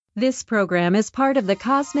This program is part of the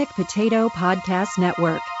Cosmic Potato Podcast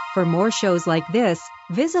Network. For more shows like this,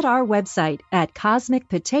 visit our website at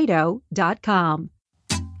cosmicpotato.com.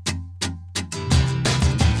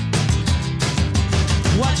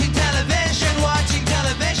 Watching television, watching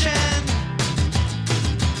television.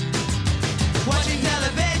 Watching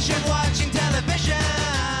television, watching television.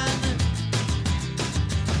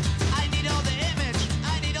 I need all the image,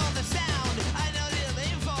 I need all the sound. I know the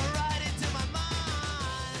info right into my mind.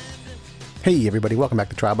 Hey everybody, welcome back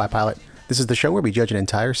to Trial by Pilot. This is the show where we judge an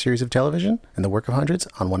entire series of television and the work of hundreds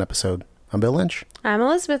on one episode. I'm Bill Lynch. I'm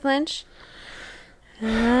Elizabeth Lynch.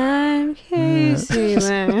 I'm Casey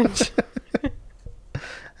Lynch.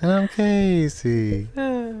 And I'm Casey.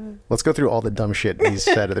 Let's go through all the dumb shit he's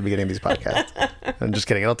said at the beginning of these podcasts. I'm just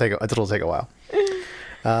kidding. It'll take a while.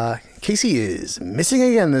 Casey is missing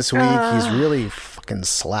again this week. He's really fucking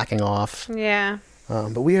slacking off. Yeah.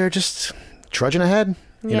 But we are just trudging ahead,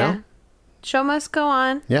 you know? Show must go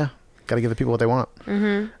on. Yeah. Got to give the people what they want.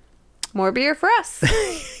 Mm-hmm. More beer for us.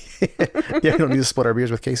 Yeah, we don't need to split our beers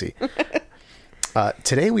with Casey.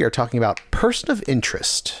 Today we are talking about Person of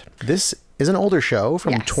Interest. This is an older show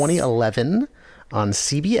from 2011 on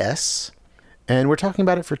CBS, and we're talking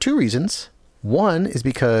about it for two reasons. One is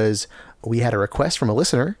because we had a request from a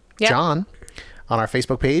listener, John, on our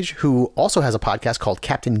Facebook page, who also has a podcast called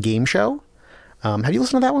Captain Game Show. Have you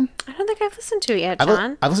listened to that one? I don't think I've listened to it yet,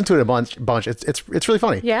 John. I've listened to it a bunch. It's really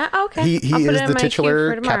funny. Yeah? Okay. He is the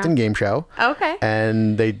titular Captain Game Show. Okay.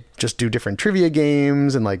 And they just do different trivia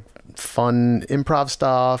games and like fun improv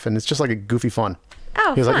stuff, and it's just like a goofy fun.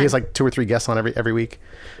 Oh, he fun. has like 2 or 3 guests on every week.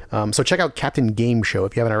 So check out Captain Game Show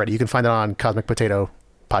if you haven't already. You can find it on Cosmic Potato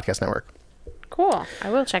Podcast Network. Cool. I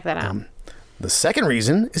will check that out. The second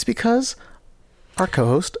reason is because our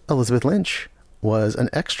co-host Elizabeth Lynch was an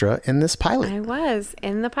extra in this pilot. I was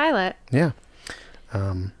in the pilot. Yeah.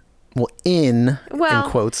 In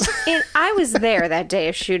quotes. I was there that day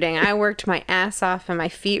of shooting. I worked my ass off and my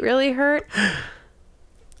feet really hurt.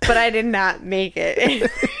 But I did not make it.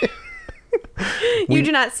 You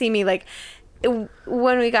do not see me like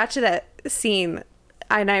when we got to that scene,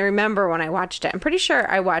 and I remember when I watched it. I'm pretty sure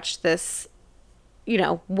I watched this,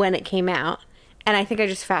 when it came out, and I think I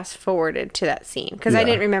just fast forwarded to that scene because I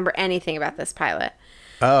didn't remember anything about this pilot.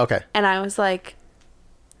 Oh, okay. And I was like,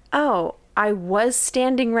 oh, I was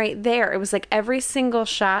standing right there. It was like every single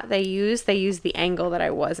shot they used the angle that I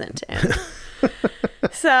wasn't in.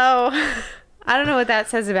 So I don't know what that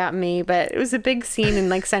says about me, but it was a big scene in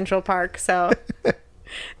like Central Park. So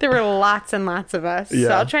there were lots and lots of us. Yeah.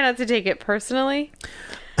 So I'll try not to take it personally.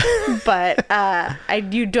 But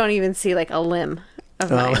you don't even see like a limb of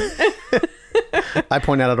mine. I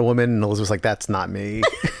point out at a woman and Elizabeth's like, that's not me.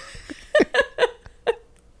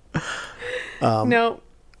 No.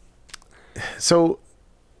 So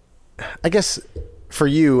I guess for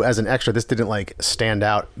you as an extra, this didn't like stand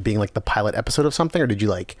out being like the pilot episode of something, or did you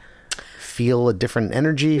like feel a different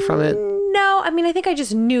energy from it? No, I mean, I think I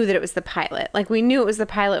just knew that it was the pilot. Like, we knew it was the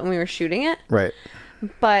pilot when we were shooting it. Right.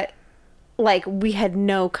 But, like, we had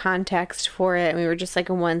no context for it. And we were just, like,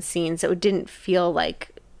 in one scene. So it didn't feel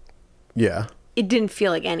like... Yeah. It didn't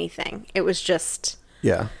feel like anything. It was just...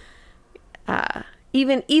 Yeah.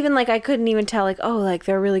 Even like, I couldn't even tell, like, oh, like,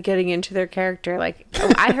 they're really getting into their character. Like,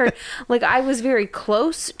 I heard... like, I was very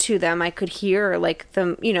close to them. I could hear, like,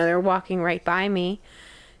 them... they're walking right by me,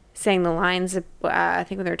 saying the lines, I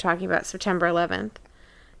think when they were talking about September 11th.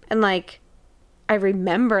 And, like, I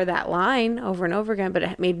remember that line over and over again, but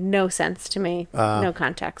it made no sense to me. No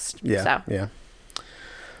context. Yeah. So. Yeah.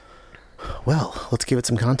 Well, let's give it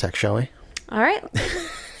some context, shall we? All right.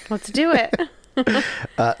 Let's do it.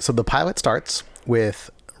 So the pilot starts with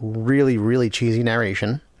really, really cheesy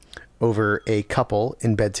narration over a couple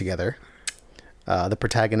in bed together. The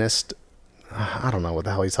protagonist... I don't know what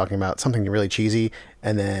the hell he's talking about. Something really cheesy.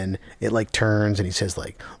 And then it like turns and he says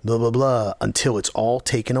like, blah, blah, blah, until it's all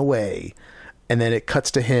taken away. And then it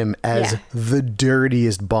cuts to him as the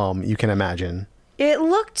dirtiest bum you can imagine. It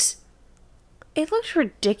looked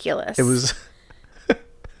ridiculous. It was...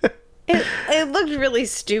 it looked really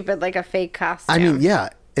stupid, like a fake costume. I mean, yeah,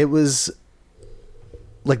 it was...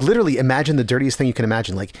 Like, literally, imagine the dirtiest thing you can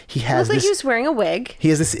imagine. Like, he has it looked this... like he was wearing a wig. He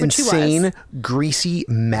has this insane, was. greasy,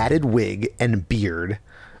 matted wig and beard.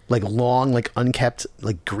 Like, long, like, unkept,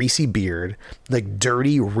 like, greasy beard. Like,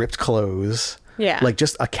 dirty, ripped clothes. Yeah. Like,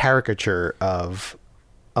 just a caricature of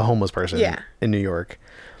a homeless person in New York.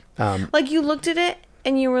 Like, you looked at it,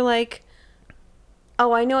 and you were like,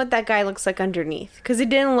 oh, I know what that guy looks like underneath. Because it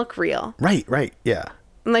didn't look real. Right, yeah.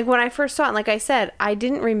 And, like, when I first saw it, like I said, I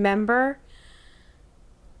didn't remember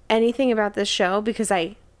anything about this show because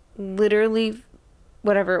I literally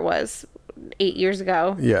whatever it was, 8 years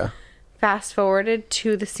ago. Yeah. Fast forwarded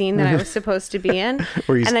to the scene that I was supposed to be in.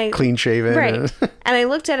 Where he's clean shaven. Right. and- And I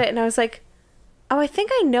looked at it and I was like, oh, I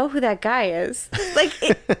think I know who that guy is. Like,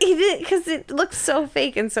 he did, because it looks so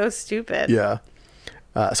fake and so stupid. Yeah.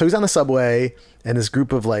 So he's on the subway, and this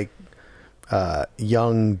group of like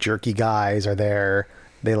young jerky guys are there.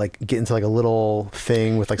 They like get into like a little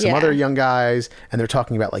thing with like some Yeah. other young guys, and they're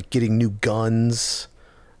talking about like getting new guns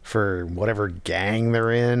for whatever gang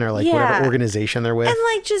they're in or like Yeah. whatever organization they're with. And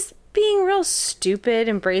like just being real stupid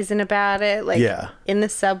and brazen about it. Like Yeah. in the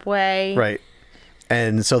subway. Right.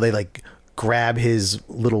 And so they like grab his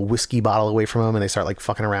little whiskey bottle away from him, and they start like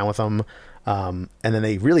fucking around with him. And then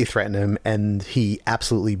they really threaten him, and he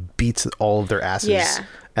absolutely beats all of their asses. Yeah.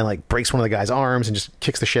 And like breaks one of the guy's arms and just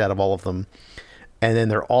kicks the shit out of all of them. And then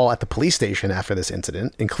they're all at the police station after this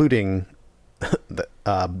incident, including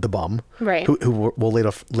the bum, Right. Who we'll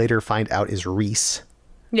later find out is Reese,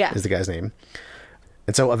 Yeah. is the guy's name.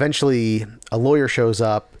 And so eventually a lawyer shows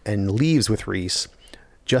up and leaves with Reese,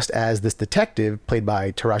 just as this detective, played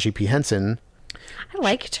by Taraji P. Henson. I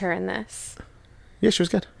liked her in this. Yeah, she was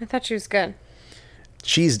good. I thought she was good.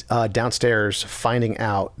 She's downstairs finding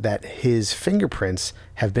out that his fingerprints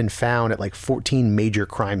have been found at like 14 major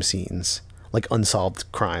crime scenes, like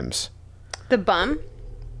unsolved crimes. The bum?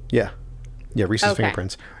 Yeah. Yeah, Reese's Okay.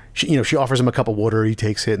 fingerprints. She offers him a cup of water, he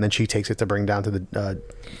takes it, and then she takes it to bring down to the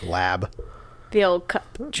lab. The old cup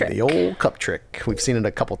trick. The old cup trick. We've seen it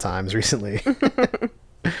a couple times recently.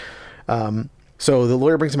 So the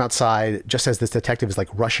lawyer brings him outside just as this detective is like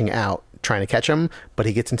rushing out trying to catch him, but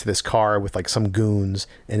he gets into this car with like some goons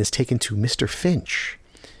and is taken to Mr. Finch,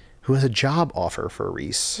 who has a job offer for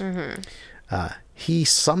Reese. He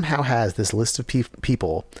somehow has this list of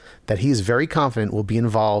people that he is very confident will be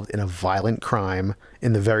involved in a violent crime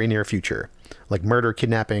in the very near future, like murder,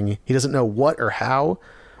 kidnapping. He doesn't know what or how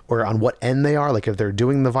or on what end they are, like if they're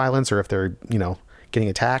doing the violence or if they're, getting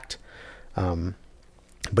attacked.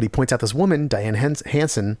 But he points out this woman, Diane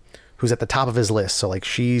Hansen, who's at the top of his list. So like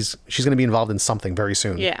she's going to be involved in something very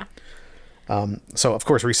soon. Yeah. So of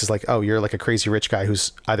course Reese is like, oh, you're like a crazy rich guy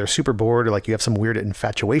who's either super bored or like you have some weird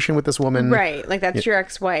infatuation with this woman. Right. Like that's your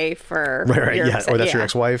ex-wife or... Right. your Yeah. Or that's your yeah.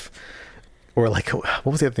 ex-wife. Or like, what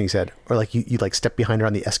was the other thing he said? Or like you like step behind her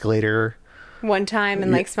on the escalator. One time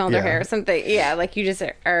and like smelled her Yeah. hair or something. Yeah. Like you just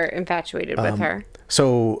are infatuated with her.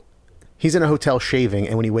 So he's in a hotel shaving,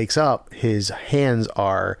 and when he wakes up, his hands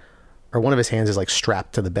are, or one of his hands is like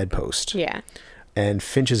strapped to the bedpost. Yeah. And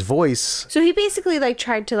Finch's voice, So he basically like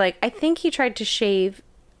tried to like, I think he tried to shave.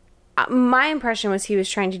 My impression was he was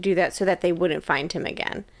trying to do that so that they wouldn't find him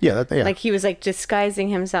again. yeah. Like he was like disguising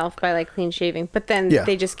himself by like clean shaving, but then Yeah.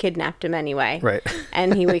 they just kidnapped him anyway. Right.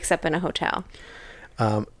 And he wakes up in a hotel.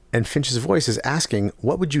 and Finch's voice is asking,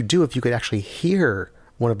 what would you do if you could actually hear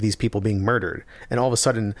one of these people being murdered? And all of a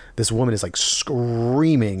sudden, this woman is like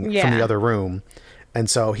screaming from Yeah. the other room. And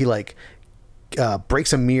so he like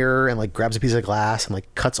breaks a mirror and like grabs a piece of glass and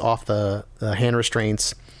like cuts off the hand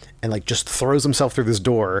restraints and like just throws himself through this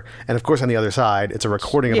door. And of course, on the other side, it's a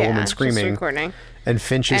recording of a Yeah, woman just screaming. recording. And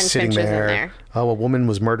Finch is And sitting Finch is in there. there. Oh, a woman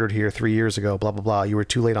was murdered here 3 years ago. Blah blah blah. You were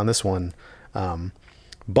too late on this one.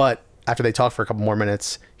 But after they talk for a couple more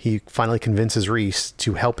minutes, he finally convinces Reese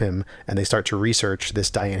to help him, and they start to research this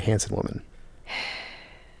Diane Hansen woman.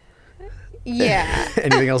 Yeah.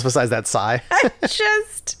 Anything else besides that sigh?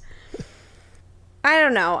 I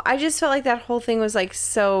don't know. I just felt like that whole thing was like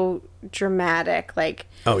so dramatic. Like,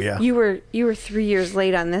 Oh, yeah. you were 3 years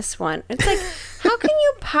late on this one. It's like, how can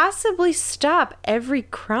you possibly stop every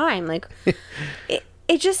crime? Like,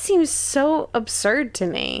 it just seems so absurd to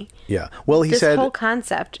me. Yeah. Well, he This said, whole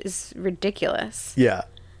concept is ridiculous. yeah,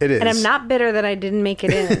 it is. And I'm not bitter that I didn't make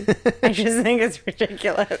it in. I just think it's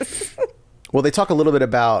ridiculous. Well, they talk a little bit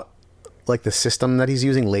about like the system that he's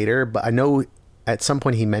using later, but I know at some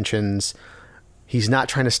point he mentions he's not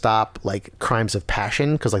trying to stop like crimes of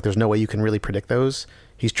passion because like there's no way you can really predict those.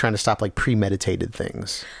 He's trying to stop like premeditated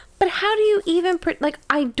things. But how do you even like?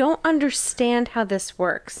 I don't understand how this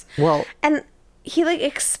works. Well- and he like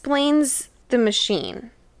explains the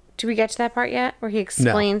machine. Do we get to that part yet, where he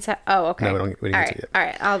explains how? Oh, okay. No, we didn't All get right, to it yet.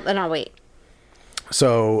 all right. I'll wait.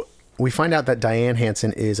 So we find out that Diane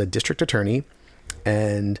Hansen is a district attorney,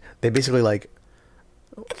 and they basically like,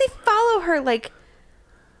 They follow her like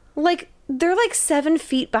they're like 7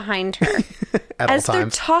 feet behind her at all as they're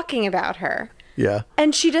times. talking about her. Yeah.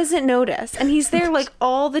 And she doesn't notice. And he's there like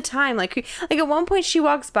all the time. Like at one point she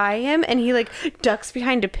walks by him and he like ducks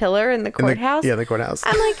behind a pillar in the courthouse. the courthouse.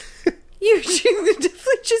 I'm like, she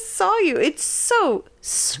definitely just saw you. It's so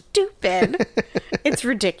stupid. It's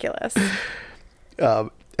ridiculous. And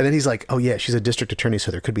And then he's like, oh yeah, she's a district attorney, so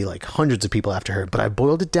there could be like hundreds of people after her, but I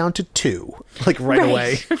boiled it down to 2, like right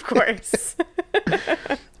away. Of course.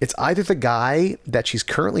 It's either the guy that she's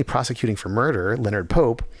currently prosecuting for murder, Leonard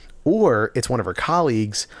Pope, or it's one of her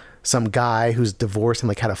colleagues, some guy who's divorced and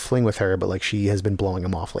like had a fling with her, but like she has been blowing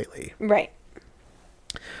him off lately. Right.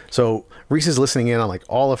 So Reese is listening in on like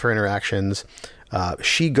all of her interactions.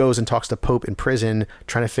 She goes and talks to Pope in prison,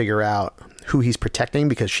 trying to figure out who he's protecting,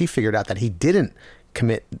 because she figured out that he didn't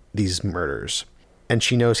commit these murders. And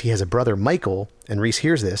she knows he has a brother, Michael, and Reese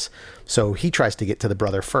hears this. So he tries to get to the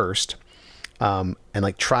brother first, and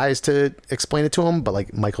like tries to explain it to him, but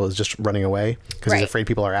like Michael is just running away because he's Right. afraid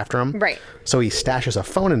people are after him. Right. So he stashes a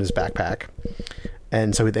phone in his backpack.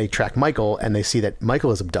 And so they track Michael, and they see that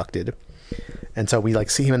Michael is abducted. And so we like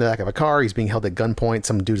see him in the back of a car. He's being held at gunpoint.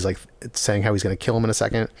 Some dude's like saying how he's going to kill him in a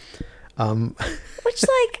second. Which,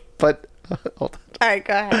 like, But hold on. all right,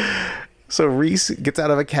 go ahead. So Reese gets out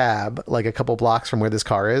of a cab like a couple blocks from where this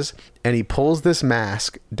car is, and he pulls this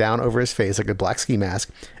mask down over his face, like a black ski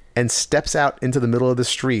mask, and steps out into the middle of the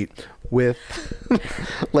street with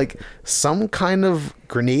like some kind of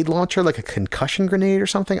grenade launcher, like a concussion grenade or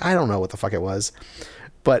something. I don't know what the fuck it was.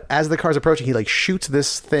 But as the car's approaching, he like shoots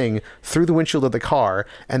this thing through the windshield of the car,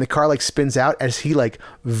 and the car like spins out as he like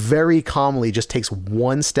very calmly just takes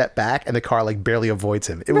one step back, and the car like barely avoids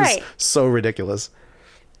him. It was Right. so ridiculous.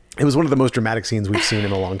 It was one of the most dramatic scenes we've seen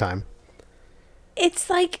in a long time. It's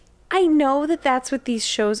like, I know that that's what these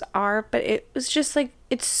shows are, but it was just like,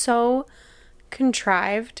 it's so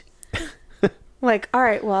contrived. Like, all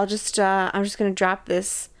right, well, I'm just going to drop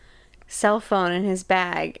this cell phone in his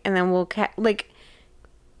bag, and then we'll like,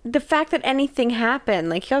 the fact that anything happened,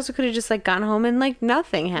 like, he also could have just like gone home and like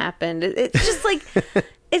nothing happened. It's just like,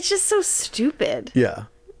 it's just so stupid. Yeah.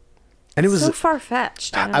 And it was So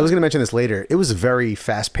far-fetched. I was going to mention this later. It was very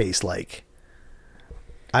fast paced. Like,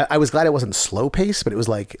 I was glad it wasn't slow paced, but it was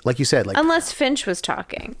like you said, like, Unless Finch was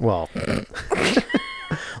talking. well,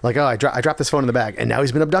 like, oh, I dropped this phone in the bag, and now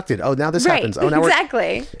he's been abducted. Oh, now this Right, happens. Oh, now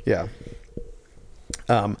exactly. yeah.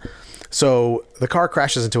 So the car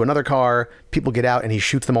crashes into another car. People get out, and he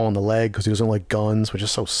shoots them all in the leg because he doesn't like guns, which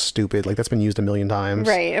is so stupid. Like, that's been used a million times.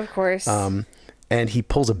 Right, of course. And he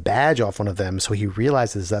pulls a badge off one of them, so he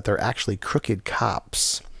realizes that they're actually crooked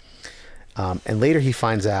cops. And later he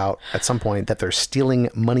finds out at some point that they're stealing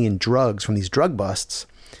money and drugs from these drug busts,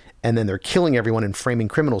 and then they're killing everyone and framing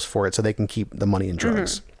criminals for it so they can keep the money and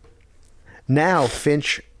drugs. Now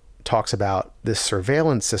Finch talks about this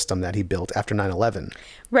surveillance system that he built after 9/11.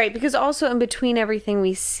 Right, because also in between everything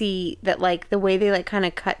we see that, like, the way they like kind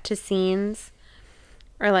of cut to scenes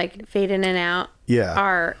or like fade in and out Yeah.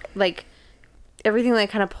 are like everything like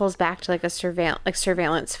kind of pulls back to like a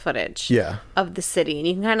surveillance footage Yeah. of the city, and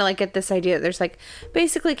you can kind of like get this idea that there's like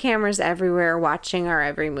basically cameras everywhere watching our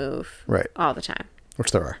every move Right. all the time.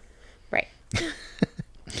 Which there are. Right.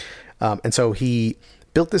 And so he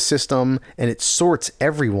built this system, and it sorts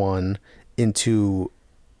everyone into,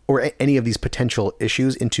 or any of these potential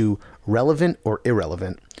issues, into relevant or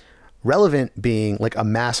irrelevant. Relevant being like a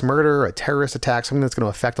mass murder, a terrorist attack, something that's going to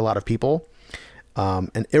affect a lot of people.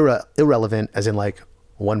 And irrelevant as in like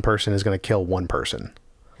one person is going to kill one person.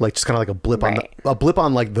 Like just kind of like a blip Right. on a blip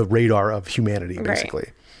on like the radar of humanity, basically.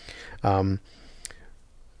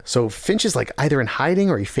 So Finch is like either in hiding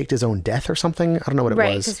or he faked his own death or something. I don't know what it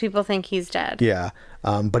Right, was. because people think he's dead. Yeah.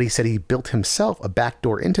 But he said he built himself a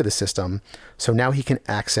backdoor into the system. So now he can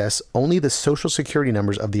access only the social security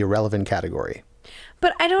numbers of the irrelevant category.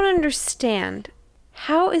 But I don't understand.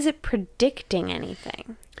 How is it predicting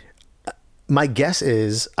anything? My guess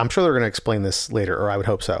is, I'm sure they're going to explain this later, or I would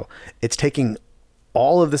hope so. It's taking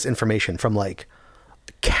all of this information from like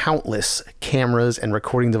countless cameras and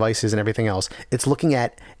recording devices and everything else. It's looking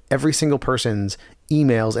at every single person's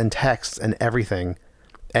emails and texts and everything.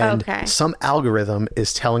 And Okay. some algorithm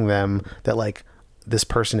is telling them that like this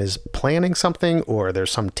person is planning something, or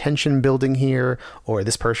there's some tension building here, or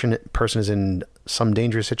this person is in some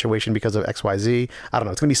dangerous situation because of XYZ. I don't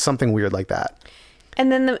know. It's going to be something weird like that.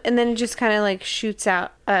 And then it just kind of like shoots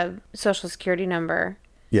out a social security number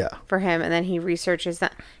Yeah. for him, and then he researches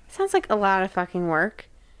that. It sounds like a lot of fucking work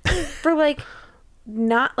for like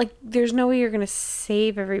not like there's no way you're gonna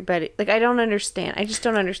save everybody. Like I don't understand. I just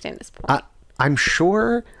don't understand this point. I'm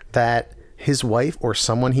sure that his wife or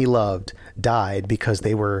someone he loved died because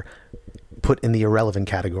they were put in the irrelevant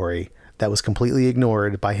category that was completely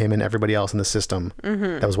ignored by him and everybody else in the system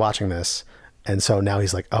that was watching this. And so now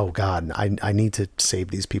he's like, oh God, I need to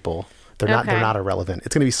save these people. They're Okay. not irrelevant.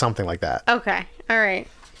 It's going to be something like that. Okay, all right.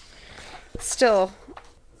 Still,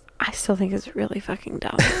 I still think it's really fucking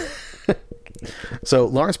dumb. So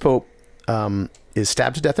Lawrence Pope is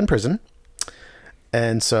stabbed to death in prison.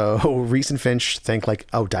 And so Reese and Finch think like,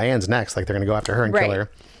 oh, Diane's next. Like they're going to go after her and kill Right.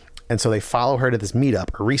 her. And so they follow her to this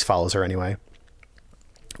meetup, or Reese follows her anyway,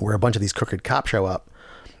 where a bunch of these crooked cops show up.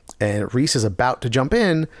 And Reese is about to jump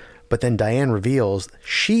in, but then Diane reveals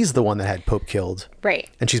she's the one that had Pope killed. Right.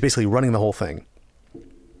 And she's basically running the whole thing.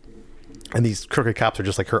 And these crooked cops are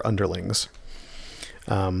just like her underlings.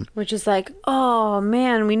 Which is like, oh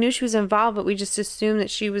man, we knew she was involved, but we just assumed that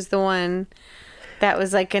she was the one that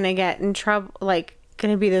was like gonna get in trouble, like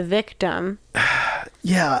gonna be the victim.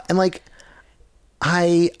 Yeah, and like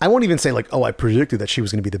I won't even say like, oh, I predicted that she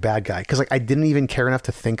was going to be the bad guy, because like I didn't even care enough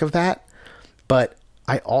to think of that, but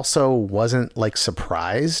I also wasn't like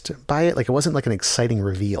surprised by it. Like it wasn't like an exciting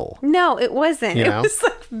reveal. No, it wasn't. You know? It was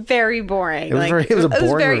like very boring. It was like, it was a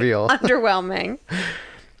boring very reveal. Underwhelming.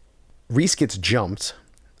 Reese gets jumped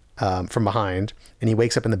from behind, and he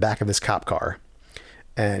wakes up in the back of this cop car,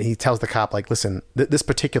 and he tells the cop like, listen, this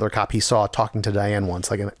particular cop he saw talking to Diane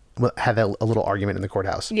once, like had a little argument in the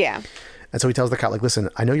courthouse. Yeah. And so he tells the cop, like, listen,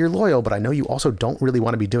 I know you're loyal, but I know you also don't really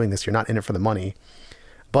want to be doing this. You're not in it for the money.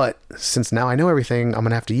 But since now I know everything, I'm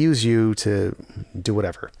going to have to use you to do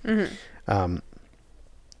whatever. Mm-hmm.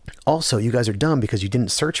 Also, you guys are dumb because you didn't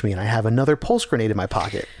search me, and I have another pulse grenade in my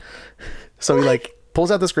pocket. So he like pulls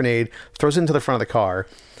out this grenade, throws it into the front of the car.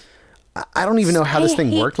 I don't even know how this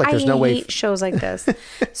thing worked. Like, there's no way. I hate shows like this.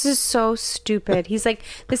 This is so stupid. He's like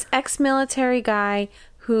this ex-military guy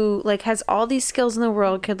who like has all these skills in the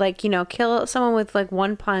world, could like, you know, kill someone with like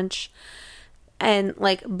one punch, and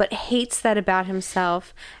like, but hates that about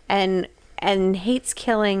himself, and hates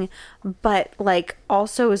killing, but like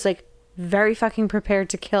also is like very fucking prepared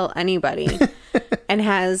to kill anybody and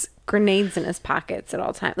has grenades in his pockets at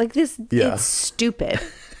all times. Like this, Yeah. It's stupid.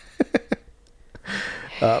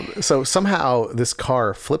 So somehow this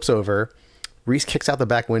car flips over. Reese kicks out the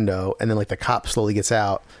back window, and then like the cop slowly gets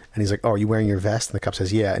out, and he's like, "Oh, are you wearing your vest?" And the cop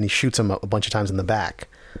says, "Yeah," and he shoots him a bunch of times in the back.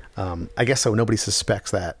 I guess so nobody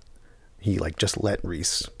suspects that he like just let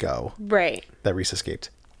Reese go. Right. That Reese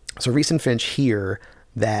escaped. So Reese and Finch hear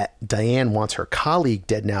that Diane wants her colleague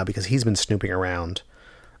dead now because he's been snooping around.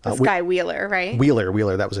 This guy Wheeler, right?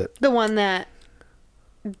 Wheeler, that was it. The one that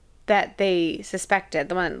they suspected,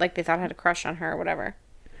 the one like they thought had a crush on her or whatever.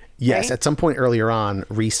 Yes, Right? at some point earlier on,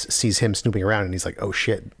 Reese sees him snooping around, and he's like, "Oh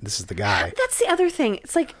shit, this is the guy." That's the other thing.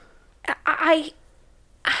 It's like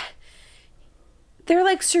they're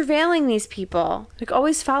like surveilling these people, like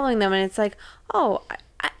always following them, and it's like, oh,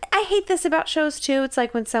 I hate this about shows too. It's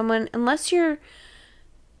like when someone, unless you're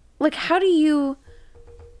like, how do you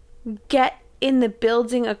get in the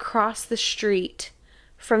building across the street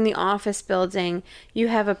from the office building? You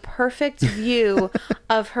have a perfect view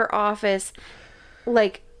of her office.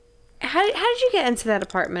 Like, how did you get into that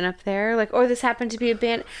apartment up there? Like, or this happened to be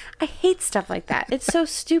abandoned. I hate stuff like that. It's so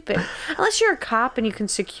stupid. Unless you're a cop and you can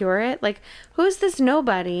secure it. Like, who's this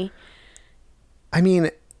nobody? I mean,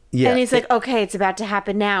 yeah. And he's like, okay, it's about to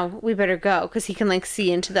happen now. We better go. Because he can, like,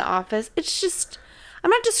 see into the office. It's just, I'm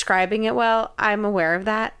not describing it well. I'm aware of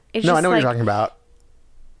that. It's no, just I know like, what you're talking about.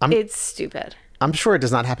 It's stupid. I'm sure it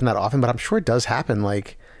does not happen that often, but I'm sure it does happen.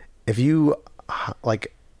 Like, if you,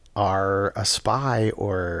 like, are a spy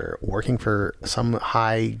or working for some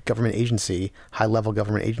high level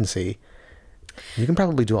government agency, you can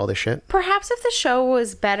probably do all this shit. Perhaps if the show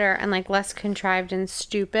was better and, like, less contrived and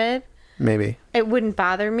stupid, Maybe. it wouldn't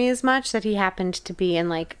bother me as much that he happened to be in,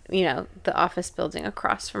 like, you know, the office building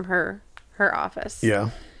across from her office. Yeah.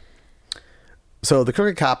 So the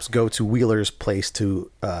crooked cops go to Wheeler's place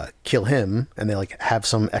to kill him, and they like have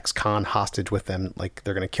some ex-con hostage with them. Like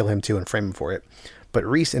they're going to kill him too and frame him for it. But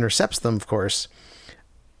Reese intercepts them, of course.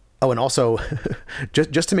 Oh, and also,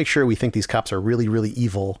 just to make sure we think these cops are really, really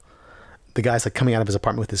evil, the guy's like coming out of his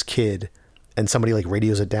apartment with his kid, and somebody like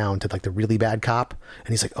radios it down to like the really bad cop, and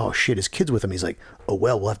he's like, "Oh shit, his kid's with him." He's like, "Oh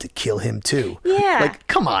well, we'll have to kill him too." Yeah. Like,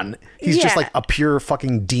 come on, he's just Yeah. like a pure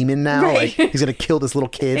fucking demon now. Right. Like he's gonna kill this little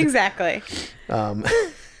kid. Exactly.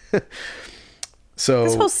 So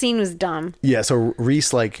This whole scene was dumb. yeah, so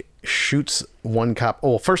Reese like shoots one cop.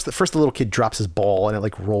 Oh, first the little kid drops his ball and it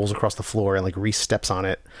like rolls across the floor, and like Reese steps on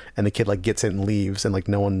it, and the kid like gets it and leaves, and like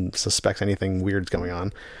no one suspects anything weird's going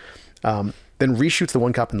on. Then Reese shoots the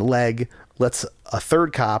one cop in the leg, lets a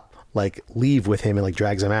third cop like leave with him and like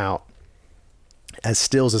drags him out, as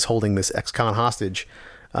Stills is holding this ex-con hostage.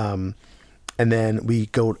 And then we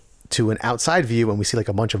go to an outside view and we see like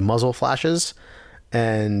a bunch of muzzle flashes,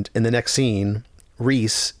 and in the next scene,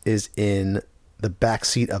 Reese is in the back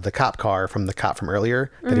seat of the cop car from the cop from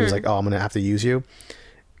earlier that he was like, "Oh, I'm gonna have to use you,"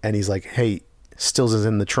 and he's like, "Hey, Stills is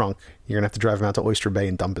in the trunk. You're gonna have to drive him out to Oyster Bay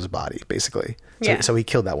and dump his body," basically. Yeah. So he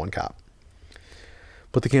killed that one cop.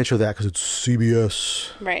 but they can't show that because it's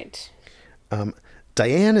CBS. Right.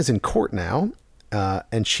 Diane is in court now,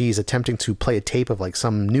 and she's attempting to play a tape of like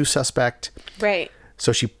some new suspect. Right.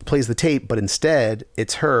 So she plays the tape, but instead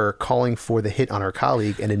it's her calling for the hit on her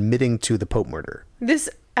colleague and admitting to the Pope murder.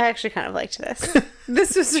 I actually kind of liked this.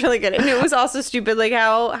 This was really good. And it was also stupid. Like,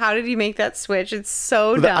 how did he make that switch? It's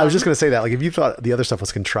so dumb. I was just going to say that. Like, if you thought the other stuff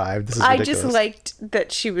was contrived, this is ridiculous. I just liked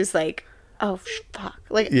that she was like, oh, fuck.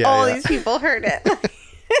 Like, Yeah, all yeah. these people heard it.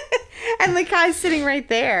 And the guy's sitting right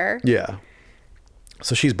there. Yeah.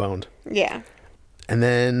 So she's boned. Yeah. And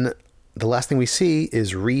then the last thing we see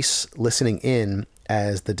is Reese listening in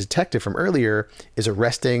as the detective from earlier is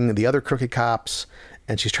arresting the other crooked cops,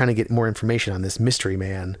 and she's trying to get more information on this mystery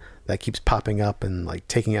man that keeps popping up and like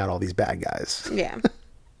taking out all these bad guys. Yeah.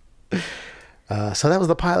 So that was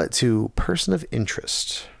the pilot to Person of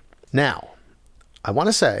Interest. Now, I want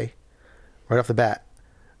to say right off the bat,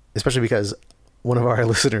 especially because one of our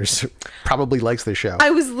listeners probably likes this show.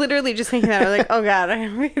 I was literally just thinking that. I was like, oh, God,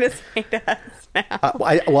 I'm going to say that now.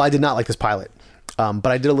 I did not like this pilot, but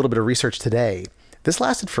I did a little bit of research today. This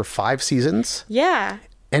lasted for 5 seasons, Yeah.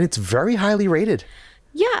 and it's very highly rated.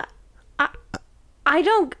 Yeah. I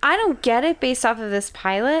don't get it based off of this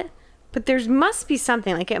pilot, but there must be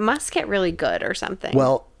something. Like, it must get really good or something.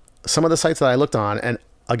 Well, some of the sites that I looked on, and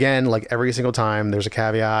again, like every single time, there's a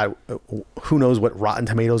caveat. Who knows what Rotten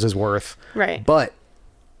Tomatoes is worth? Right. But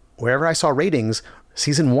wherever I saw ratings,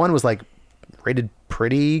 season 1 was like rated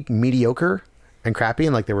pretty mediocre and crappy,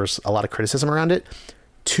 and like there was a lot of criticism around it.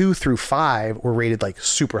 2 through 5 were rated like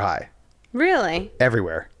super high Really?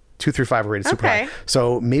 everywhere. 2 through 5 were rated super Okay. high.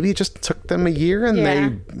 So maybe it just took them a year and Yeah.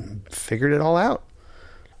 they figured it all out.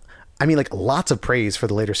 I mean, like lots of praise for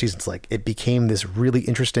the later seasons. Like it became this really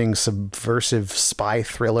interesting, subversive spy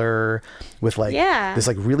thriller with like Yeah. this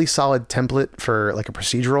like really solid template for like a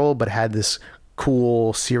procedural, but had this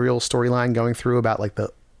cool serial storyline going through about like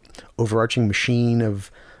the overarching machine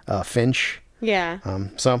of Finch. Yeah.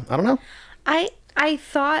 So I don't know. I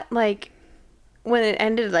thought, like, when it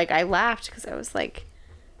ended, like, I laughed because I was like,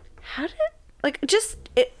 how did, like,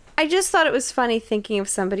 I just thought it was funny thinking of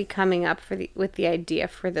somebody coming up with the idea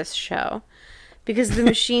for this show, because the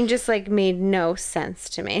machine just like made no sense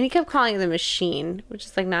to me. And he kept calling it the machine, which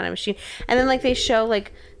is like not a machine. And then like they show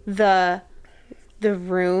like the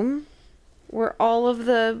room where all of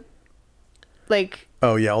the like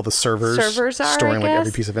Oh yeah, all the servers are, storing I like every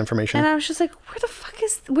guess. piece of information. And I was just like,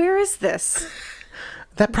 where is this?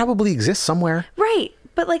 That probably exists somewhere. Right.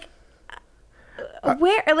 But like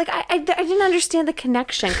where, like, I didn't understand the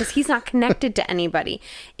connection because he's not connected to anybody.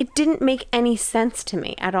 It didn't make any sense to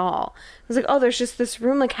me at all. I was like, oh, there's just this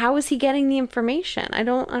room. Like, how is he getting the information? I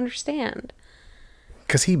don't understand.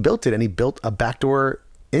 Because he built it and he built a backdoor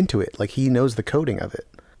into it. Like he knows the coding of it.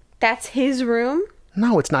 That's his room?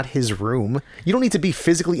 No, it's not his room. You don't need to be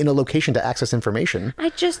physically in a location to access information. I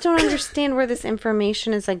just don't understand where this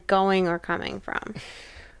information is, like, going or coming from.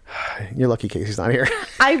 You're lucky Casey's not here.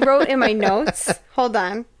 I wrote in my notes, hold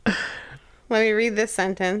on. Let me read this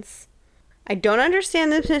sentence. I don't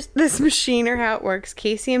understand this machine or how it works.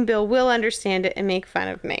 Casey and Bill will understand it and make fun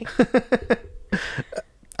of me.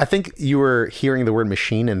 I think you were hearing the word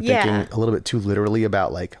machine and thinking Yeah. a little bit too literally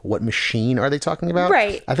about like what machine are they talking about?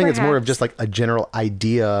 Right, I think it's more of perhaps. just like a general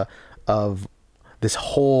idea of this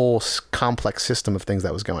whole complex system of things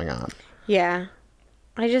that was going on. Yeah.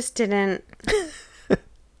 I just didn't.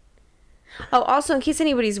 Oh, also, in case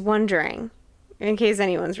anybody's wondering, in case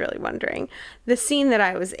anyone's really wondering, the scene that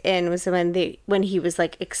I was in was when he was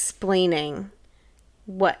like explaining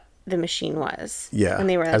what the machine was. Yeah, When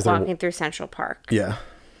they were like as they're- walking through Central Park. Yeah.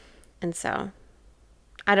 And so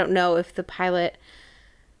I don't know if the pilot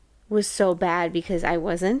was so bad because I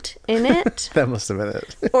wasn't in it That must have been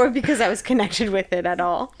it. or because I was connected with it at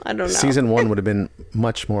all. I don't know. Season 1 would have been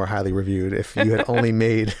much more highly reviewed if you had only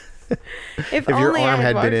made if your only arm I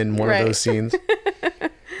had been watched- in one right. of those scenes.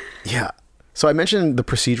 Yeah. So I mentioned the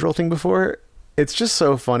procedural thing before. It's just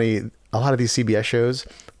so funny. A lot of these CBS shows,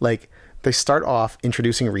 like they start off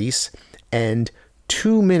introducing Reese, and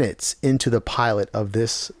 2 minutes into the pilot of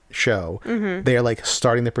this show, Mm-hmm. they are like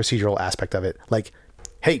starting the procedural aspect of it. Like,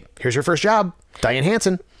 hey, here's your first job, Diane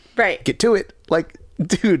Hansen. Right. Get to it. Like,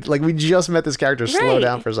 dude, like we just met this character. Slow Right.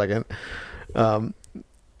 down for a second.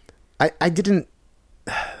 I didn't.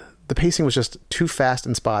 The pacing was just too fast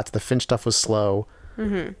in spots. The Finch stuff was slow.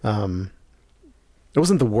 Mm-hmm. It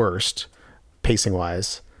wasn't the worst pacing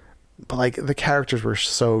wise, but like the characters were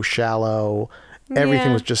so shallow. Everything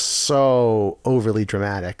Yeah. was just so overly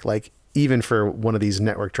dramatic. Like even for one of these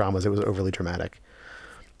network dramas, it was overly dramatic.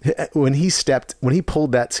 when he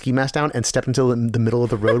pulled that ski mask down and stepped into the middle of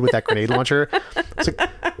the road with that grenade launcher, it's like,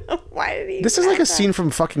 Why did he? this is like a that? scene from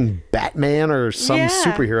fucking Batman or some Yeah.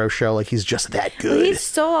 superhero show. Like, he's just that good. He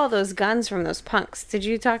stole all those guns from those punks. Did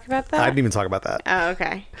you talk about that? I didn't even talk about that. Oh,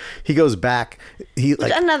 okay. He goes back. He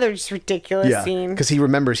like Another just ridiculous yeah, scene. because he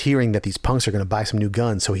remembers hearing that these punks are going to buy some new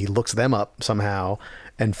guns, so he looks them up somehow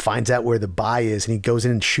and finds out where the buy is, and he goes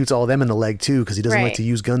in and shoots all of them in the leg too, because he doesn't like Right. to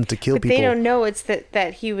use guns to kill But people. they don't know it's that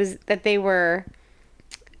they were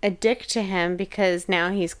a dick to him because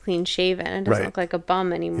now he's clean shaven and doesn't Right. look like a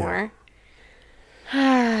bum anymore.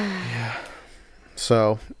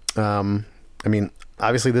 So, I mean,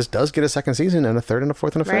 obviously this does get a second season and a third and a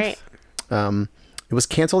fourth and a fifth. Right. It was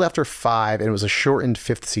canceled after 5, and it was a shortened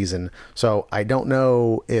 5th season. So I don't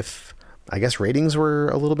know if, I guess ratings were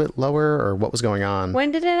a little bit lower or what was going on. When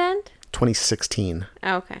did it end? 2016.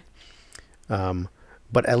 Oh, okay.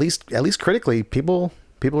 But at least critically, people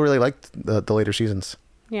really liked the later seasons.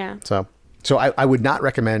 Yeah. So I would not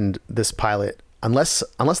recommend this pilot unless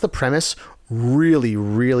the premise really,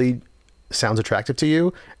 really sounds attractive to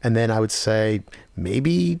you. And then I would say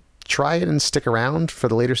maybe try it and stick around for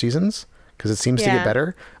the later seasons, because it seems to Yeah. get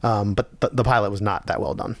better. But the pilot was not that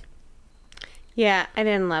well done. Yeah, I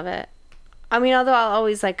didn't love it. I mean, although I'll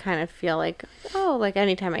always like kind of feel like, oh, like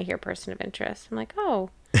anytime I hear person of interest, I'm like, oh,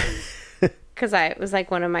 because it was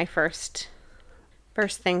like one of my first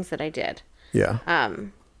things that I did. Yeah.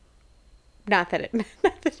 Not that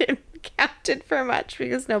it counted for much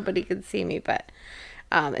because nobody could see me, but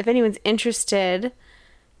if anyone's interested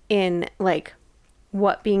in like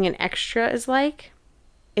what being an extra is like,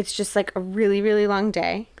 it's just like a really, really long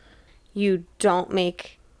day. You don't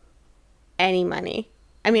make any money.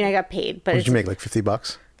 I mean, I got paid, but What it's, did you make, like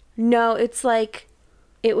 $50? no, it's like,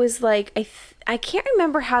 it was like, I can't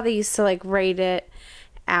remember how they used to like rate it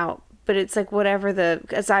out, but it's like whatever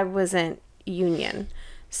because I wasn't union.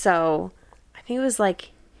 So I think it was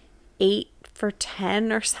like 8 for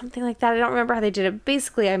 10 or something like that. I don't remember how they did it.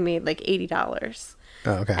 Basically, I made like $80.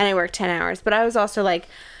 Oh, okay. And I worked 10 hours, but I was also like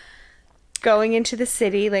going into the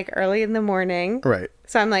city like early in the morning. Right.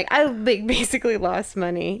 So I'm like, I like basically lost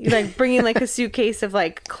money. Like bringing like a suitcase of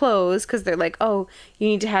like clothes, because they're like, oh, you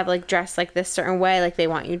need to have like dressed like this certain way. Like they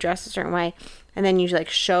want you dressed a certain way. And then you like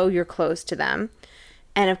show your clothes to them.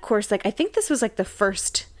 And of course, like I think this was like the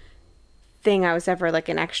first thing I was ever like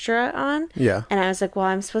an extra on. Yeah. And I was like, well,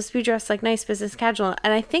 I'm supposed to be dressed like nice business casual.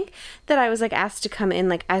 And I think that I was like asked to come in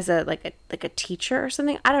like as a teacher or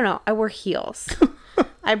something. I don't know. I wore heels.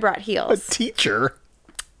 I brought A heels. teacher?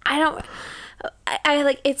 I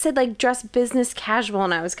like, it said like dress business casual,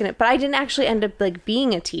 and I was but I didn't actually end up like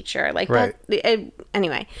being a teacher like Right. that.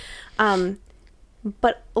 Anyway,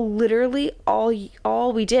 but literally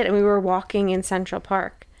all we did, and we were walking in Central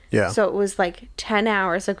Park. Yeah. So it was like 10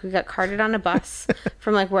 hours. Like we got carted on a bus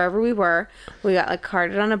from like wherever we were. We got like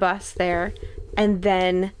carted on a bus there, and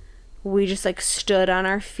then we just like stood on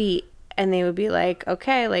our feet, and they would be like,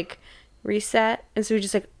 okay, like reset. And so we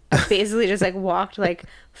just like basically just like walked like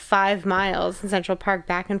 5 miles in Central Park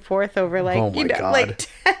back and forth over like, Oh my God. like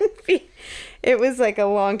 10 feet. It was like a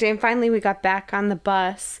long day. And finally we got back on the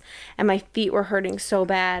bus, and my feet were hurting so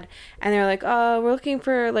bad. And they're like, oh, we're looking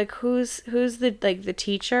for like, who's the, like the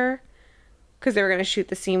teacher? Because they were going to shoot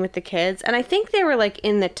the scene with the kids. And I think they were like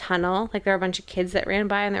in the tunnel. Like there were a bunch of kids that ran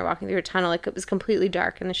by, and they're walking through a tunnel. Like it was completely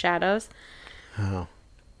dark in the shadows. Oh.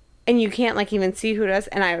 And you can't like even see who does.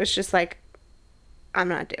 And I was just like, I'm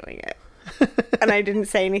not doing it. And I didn't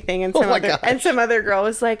say anything. And Oh my gosh. some other girl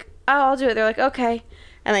was like, oh, I'll do it. They're like, okay.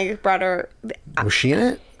 And like brought her, Was she in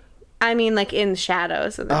it? I mean, like in the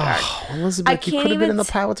shadows in the dark. Oh, Elizabeth, you could have been in the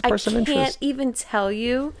pilot's person of I can't interest. even tell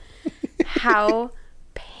you how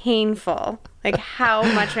painful, like how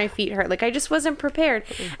much my feet hurt. Like I just wasn't prepared.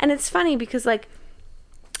 And it's funny because like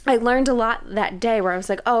I learned a lot that day where I was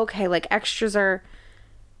like, oh, okay, like extras are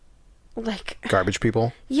like, Garbage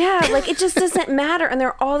people. yeah, like it just doesn't matter. And there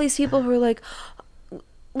are all these people who are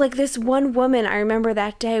like this one woman I remember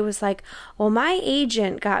that day was like, well, my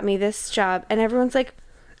agent got me this job. And everyone's like,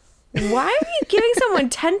 why are you giving someone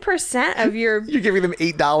 10% of your You're giving them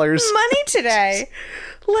 $8. money today?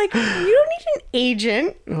 Like, you don't need an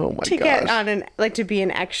agent Oh my to get gosh. on an, like, to be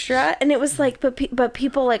an extra. And it was like, but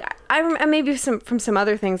people, like, I maybe from some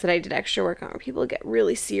other things that I did extra work on, where people get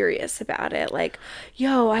really serious about it. Like,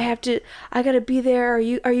 yo, I gotta be there. Are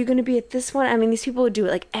you going to be at this one? I mean, these people would do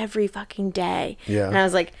it like every fucking day. Yeah. And I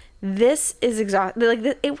was like, this is exhausting. Like,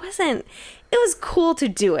 it was cool to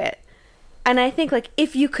do it. And I think, like,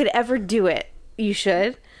 if you could ever do it, you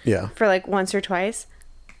should. Yeah. For, like, once or twice.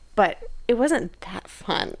 But it wasn't that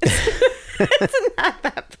fun. It's not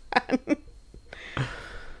that fun.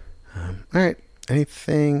 All right.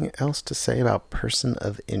 Anything else to say about Person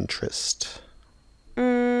of Interest?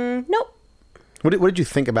 Nope. What did you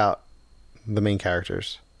think about the main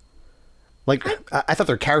characters? Like, I thought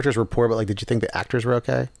their characters were poor, but like, did you think the actors were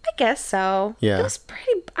okay? I guess so. Yeah. It was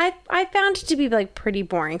pretty. I found it to be like pretty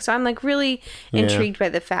boring. So I'm like really intrigued by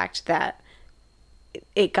the fact that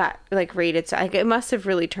it got like rated. So like, it must have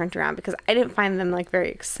really turned around because I didn't find them like very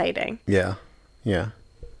exciting. Yeah. Yeah.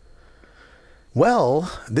 Well,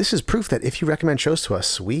 this is proof that if you recommend shows to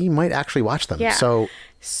us, we might actually watch them. Yeah. So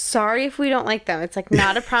Sorry if we don't like them. It's like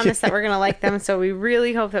not a promise that we're going to like them. So we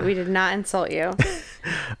really hope that we did not insult you.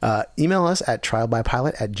 email us at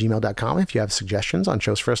trialbypilot@gmail.com if you have suggestions on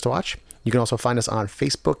shows for us to watch. You can also find us on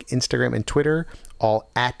Facebook, Instagram, and Twitter,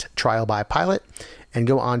 all at Trial by Pilot. And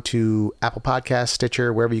go on to Apple Podcasts,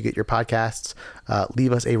 Stitcher, wherever you get your podcasts.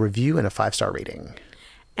 Leave us a review and a 5-star rating.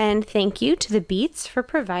 And thank you to the Beats for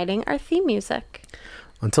providing our theme music.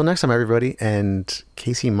 Until next time, everybody. And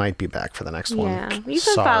Casey might be back for the next one. Yeah. You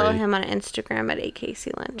can follow him on Instagram at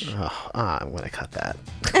 @CaseyLynch. Oh, I'm going to cut that.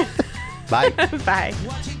 Bye. Bye.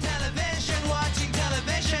 Watching television, watching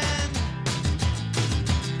television.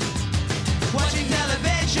 Watching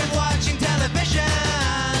television,